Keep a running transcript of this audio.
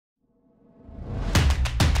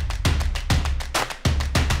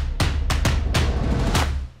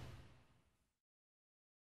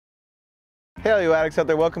Hey all you addicts out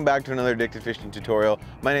there, welcome back to another Addicted Fishing tutorial.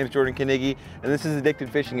 My name is Jordan Knigge and this is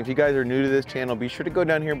Addicted Fishing. If you guys are new to this channel, be sure to go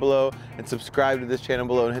down here below and subscribe to this channel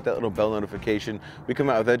below and hit that little bell notification. We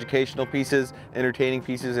come out with educational pieces, entertaining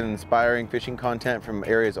pieces, and inspiring fishing content from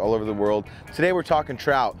areas all over the world. Today we're talking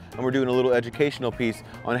trout and we're doing a little educational piece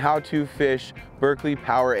on how to fish Berkley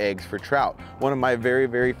power eggs for trout. One of my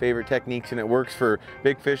very favorite techniques, and it works for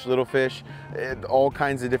big fish, little fish, all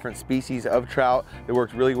kinds of different species of trout. It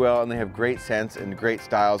works really well and they have great scents and great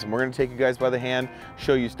styles, and we're going to take you guys by the hand,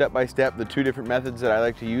 show you step by step the two different methods that I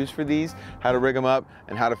like to use for these, how to rig them up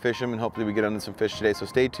and how to fish them, and hopefully we get onto some fish today. So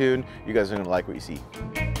stay tuned, you guys are going to like what you see.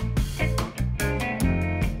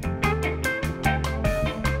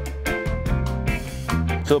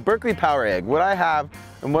 So Berkley power egg, what I have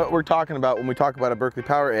and what we're talking about when we talk about a Berkley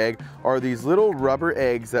power egg are these little rubber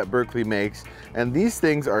eggs that Berkley makes, and these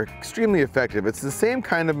things are extremely effective. It's the same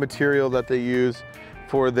kind of material that they use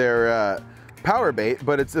for their power bait,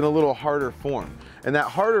 but it's in a little harder form. And that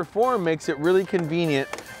harder form makes it really convenient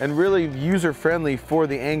and really user-friendly for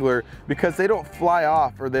the angler because they don't fly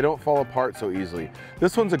off or they don't fall apart so easily.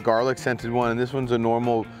 This one's a garlic scented one and this one's a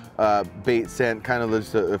normal bait scent, kind of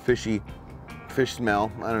just a fishy fish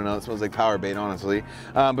smell. I don't know, it smells like power bait, honestly.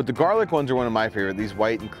 But the garlic ones are one of my favorite. These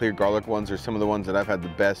white and clear garlic ones are some of the ones that I've had the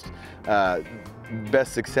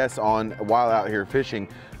best success on while out here fishing.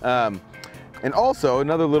 And also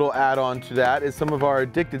another little add-on to that is some of our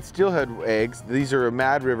addicted steelhead eggs. These are a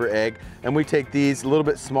Mad River egg, and we take these a little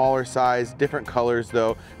bit smaller size, different colors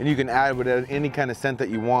though, and you can add any kind of scent that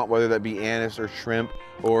you want, whether that be anise or shrimp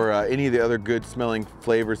or any of the other good smelling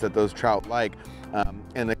flavors that those trout like.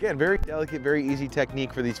 And again, very delicate, very easy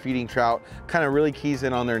technique for these feeding trout. Kind of really keys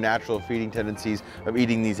in on their natural feeding tendencies of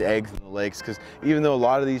eating these eggs in the lakes, because even though a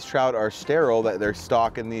lot of these trout are sterile, that they're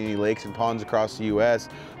stocked in the lakes and ponds across the US,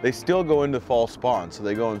 they still go into fall spawn. So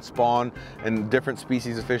they go and spawn, and different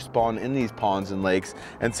species of fish spawn in these ponds and lakes.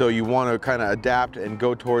 And so you want to kind of adapt and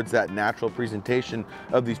go towards that natural presentation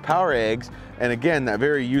of these power eggs. And again, that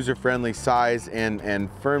very user-friendly size and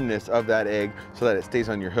firmness of that egg so that it stays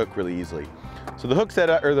on your hook really easily. So the hook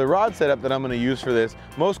setup, or the rod setup that I'm going to use for this,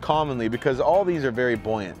 most commonly, because all these are very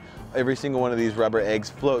buoyant, every single one of these rubber eggs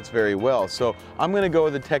floats very well. So I'm going to go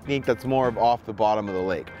with a technique that's more of off the bottom of the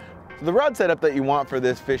lake. The rod setup that you want for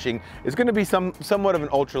this fishing is going to be somewhat of an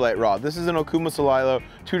ultralight rod. This is an Okuma Solilo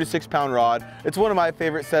 2 to 6 pound rod. It's one of my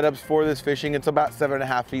favorite setups for this fishing. It's about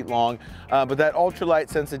 7.5 feet long, but that ultralight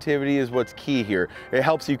sensitivity is what's key here. It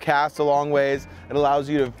helps you cast a long ways. It allows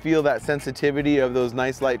you to feel that sensitivity of those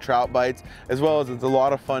nice light trout bites, as well as it's a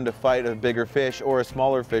lot of fun to fight a bigger fish or a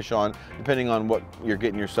smaller fish on, depending on what you're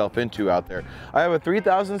getting yourself into out there. I have a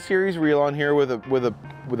 3000 series reel on here with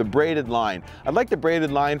a braided line. I'd like the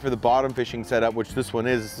braided line for the bottom fishing setup, which this one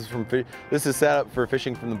is. This is set up for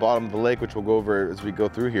fishing from the bottom of the lake, which we'll go over as we go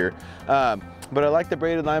through here. But I like the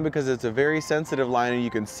braided line because it's a very sensitive line, and you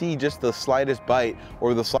can see just the slightest bite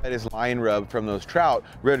or the slightest line rub from those trout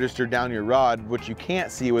register down your rod, which you can't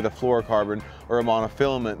see with a fluorocarbon or a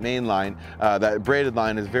monofilament main line. That braided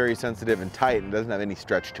line is very sensitive and tight and doesn't have any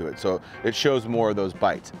stretch to it, so it shows more of those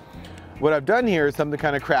bites. What I've done here is something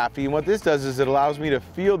kind of crafty, and what this does is it allows me to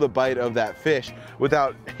feel the bite of that fish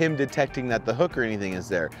without him detecting that the hook or anything is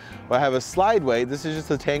there. Well, I have a slide weight. This is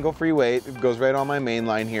just a tangle-free weight. It goes right on my main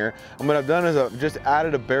line here. And what I've done is I've just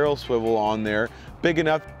added a barrel swivel on there, big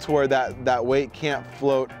enough to where that weight can't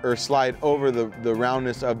float or slide over the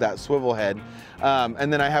roundness of that swivel head.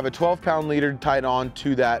 And then I have a 12-pound leader tied on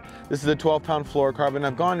to that. This is a 12-pound fluorocarbon.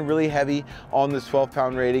 I've gone really heavy on this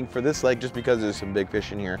 12-pound rating for this lake just because there's some big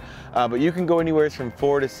fish in here. But you can go anywhere from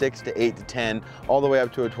 4 to 6 to 8 to 10, all the way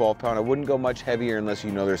up to a 12-pound. I wouldn't go much heavier unless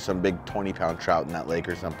you know there's some big 20-pound trout in that lake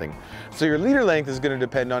or something. So your leader length is going to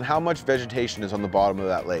depend on how much vegetation is on the bottom of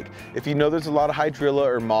that lake. If you know there's a lot of hydrilla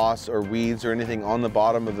or moss or weeds or anything on the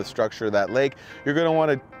bottom of the structure of that lake, you're going to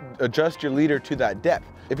want to adjust your leader to that depth.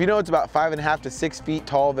 If you know it's about 5.5 to 6 feet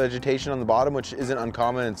tall vegetation on the bottom, which isn't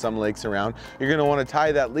uncommon in some lakes around, you're going to want to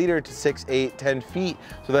tie that leader to 6, 8, 10 feet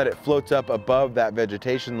so that it floats up above that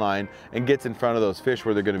vegetation line and gets in front of those fish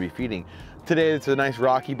where they're going to be feeding. Today it's a nice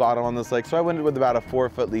rocky bottom on this lake, so I went with about a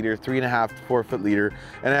 4-foot leader, 3.5 to 4-foot leader,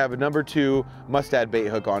 and I have a number 2 mustad bait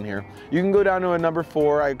hook on here. You can go down to a number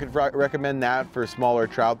 4. I could recommend that for smaller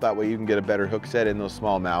trout. That way you can get a better hook set in those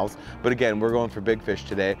small mouths. But again, we're going for big fish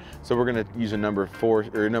today, so we're going to use a number 4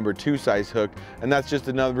 or number 2 size hook, and that's just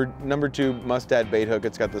another number 2 mustad bait hook.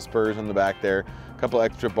 It's got the spurs on the back there, a couple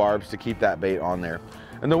extra barbs to keep that bait on there.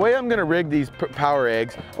 And the way I'm gonna rig these power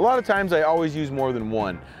eggs, a lot of times I always use more than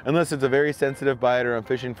one. Unless it's a very sensitive bite or I'm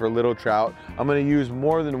fishing for little trout, I'm gonna use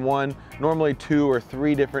more than one, normally 2 or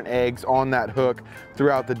 3 different eggs on that hook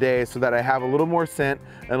throughout the day so that I have a little more scent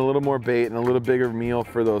and a little more bait and a little bigger meal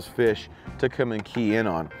for those fish to come and key in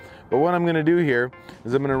on. But what I'm gonna do here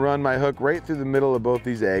is I'm gonna run my hook right through the middle of both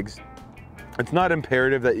these eggs. It's not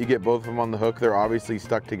imperative that you get both of them on the hook. They're obviously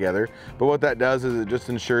stuck together. But what that does is it just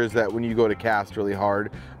ensures that when you go to cast really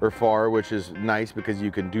hard or far, which is nice because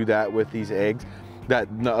you can do that with these eggs, that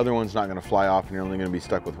the other one's not gonna fly off and you're only gonna be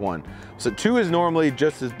stuck with one. So 2 is normally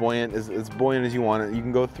just as buoyant as you want it. You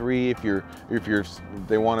can go 3 if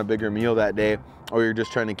they want a bigger meal that day, or you're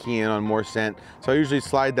just trying to key in on more scent. So I usually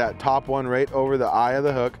slide that top one right over the eye of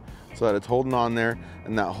the hook so that it's holding on there,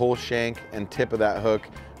 and that whole shank and tip of that hook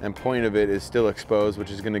and point of it is still exposed, which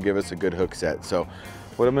is gonna give us a good hook set. So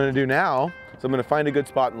what I'm gonna do now is I'm gonna find a good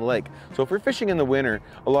spot in the lake. So if we're fishing in the winter,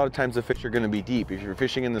 a lot of times the fish are gonna be deep. If you're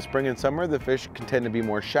fishing in the spring and summer, the fish can tend to be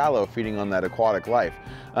more shallow, feeding on that aquatic life.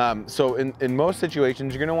 So in most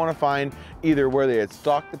situations, you're gonna wanna find either where they had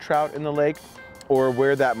stocked the trout in the lake, or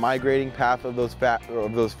where that migrating path of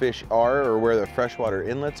those fish are, or where the freshwater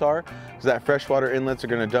inlets are. So that freshwater inlets are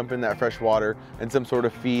gonna dump in that fresh water and some sort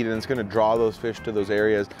of feed, and it's gonna draw those fish to those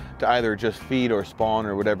areas to either just feed or spawn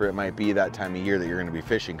or whatever it might be that time of year that you're gonna be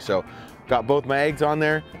fishing. So got both my eggs on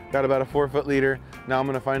there, got about a 4-foot leader. Now I'm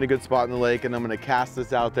gonna find a good spot in the lake and I'm gonna cast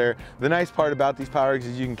this out there. The nice part about these power eggs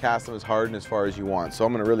is you can cast them as hard and as far as you want. So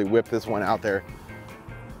I'm gonna really whip this one out there,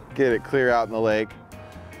 get it clear out in the lake.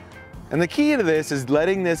 And the key to this is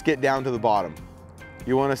letting this get down to the bottom.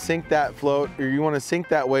 You wanna sink that float, or you wanna sink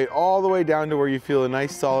that weight all the way down to where you feel a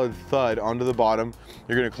nice solid thud onto the bottom.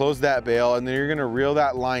 You're gonna close that bail, and then you're gonna reel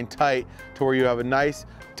that line tight to where you have a nice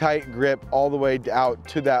tight grip all the way out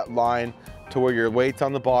to that line, to where your weight's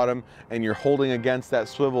on the bottom and you're holding against that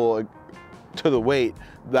swivel to the weight.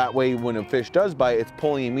 That way when a fish does bite, it's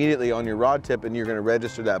pulling immediately on your rod tip, and you're gonna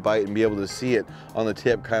register that bite and be able to see it on the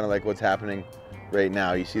tip, kind of like what's happening right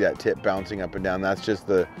now. You see that tip bouncing up and down. That's just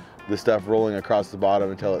the stuff rolling across the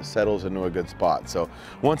bottom until it settles into a good spot. So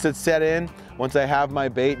once it's set in, once I have my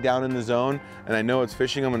bait down in the zone and I know it's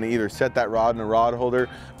fishing, I'm gonna either set that rod in a rod holder,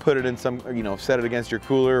 put it in some, set it against your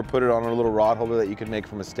cooler, or put it on a little rod holder that you can make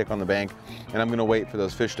from a stick on the bank, and I'm gonna wait for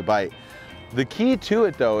those fish to bite. The key to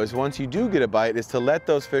it though is once you do get a bite is to let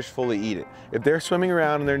those fish fully eat it. If they're swimming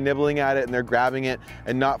around and they're nibbling at it and they're grabbing it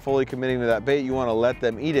and not fully committing to that bait, you want to let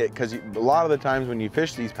them eat it, because a lot of the times when you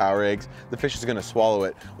fish these power eggs, the fish is going to swallow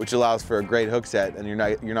it, which allows for a great hook set, and you're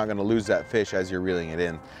not going to lose that fish as you're reeling it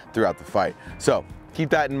in throughout the fight. So keep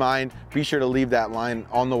that in mind. Be sure to leave that line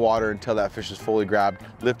on the water until that fish is fully grabbed,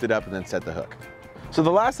 lift it up, and then set the hook. So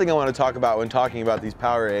the last thing I want to talk about when talking about these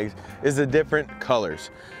power eggs is the different colors.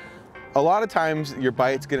 A lot of times your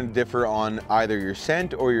bite's gonna differ on either your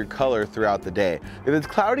scent or your color throughout the day. If it's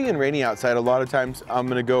cloudy and rainy outside, a lot of times I'm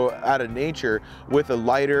gonna go out of nature with a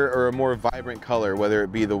lighter or a more vibrant color, whether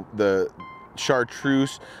it be the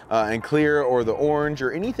chartreuse and clear, or the orange,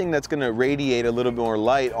 or anything that's gonna radiate a little bit more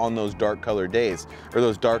light on those dark color days, or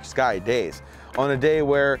those dark sky days. On a day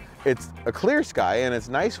where it's a clear sky and it's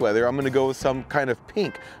nice weather, I'm gonna go with some kind of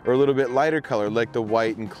pink or a little bit lighter color, like the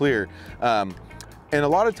white and clear. And a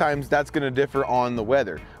lot of times that's gonna differ on the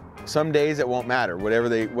weather. Some days it won't matter.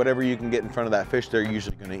 Whatever you can get in front of that fish, they're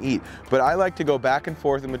usually gonna eat. But I like to go back and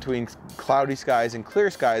forth in between cloudy skies and clear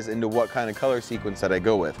skies into what kind of color sequence that I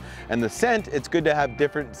go with. And the scent, it's good to have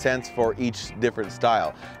different scents for each different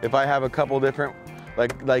style. If I have a couple different,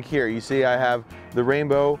 like here, you see I have the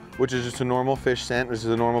rainbow, which is just a normal fish scent, which is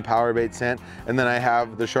a normal power bait scent, and then I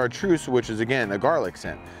have the chartreuse, which is again a garlic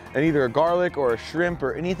scent. And either a garlic or a shrimp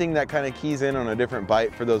or anything that kind of keys in on a different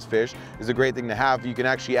bite for those fish is a great thing to have. You can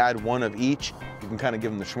actually add one of each. You can kind of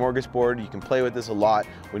give them the smorgasbord. You can play with this a lot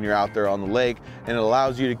when you're out there on the lake, and it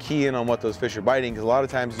allows you to key in on what those fish are biting, because a lot of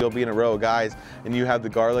times you'll be in a row of guys and you have the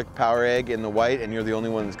garlic power egg in the white and you're the only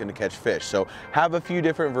one that's going to catch fish. So have a few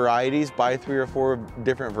different varieties, buy 3 or 4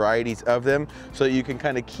 different varieties of them, so that you can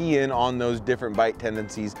kind of key in on those different bite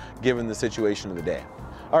tendencies given the situation of the day.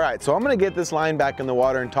 All right, so I'm gonna get this line back in the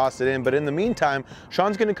water and toss it in, but in the meantime,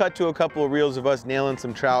 Sean's gonna cut to a couple of reels of us nailing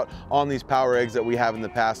some trout on these power eggs that we have in the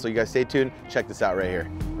past. So you guys stay tuned, check this out right here.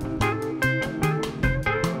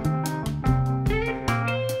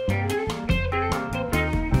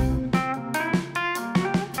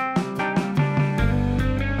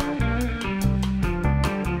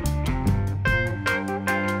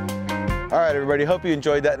 All right, everybody. Hope you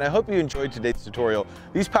enjoyed that, and I hope you enjoyed today's tutorial.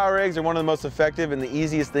 These power eggs are one of the most effective and the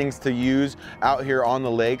easiest things to use out here on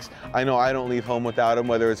the lakes. I know I don't leave home without them,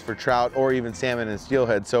 whether it's for trout or even salmon and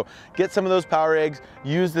steelhead. So get some of those power eggs,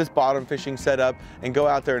 use this bottom fishing setup, and go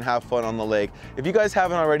out there and have fun on the lake. If you guys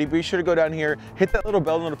haven't already, be sure to go down here, hit that little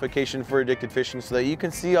bell notification for Addicted Fishing so that you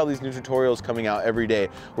can see all these new tutorials coming out every day.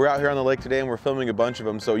 We're out here on the lake today and we're filming a bunch of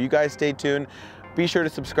them, so you guys stay tuned. Be sure to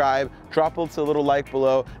subscribe, drop us a little like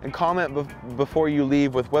below, and comment before you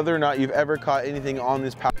leave with whether or not you've ever caught anything on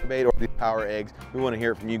this power bait or these power eggs. We want to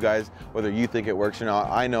hear it from you guys, whether you think it works or not.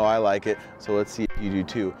 I know I like it, so let's see if you do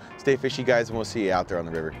too. Stay fishy, guys, and we'll see you out there on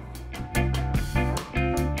the river.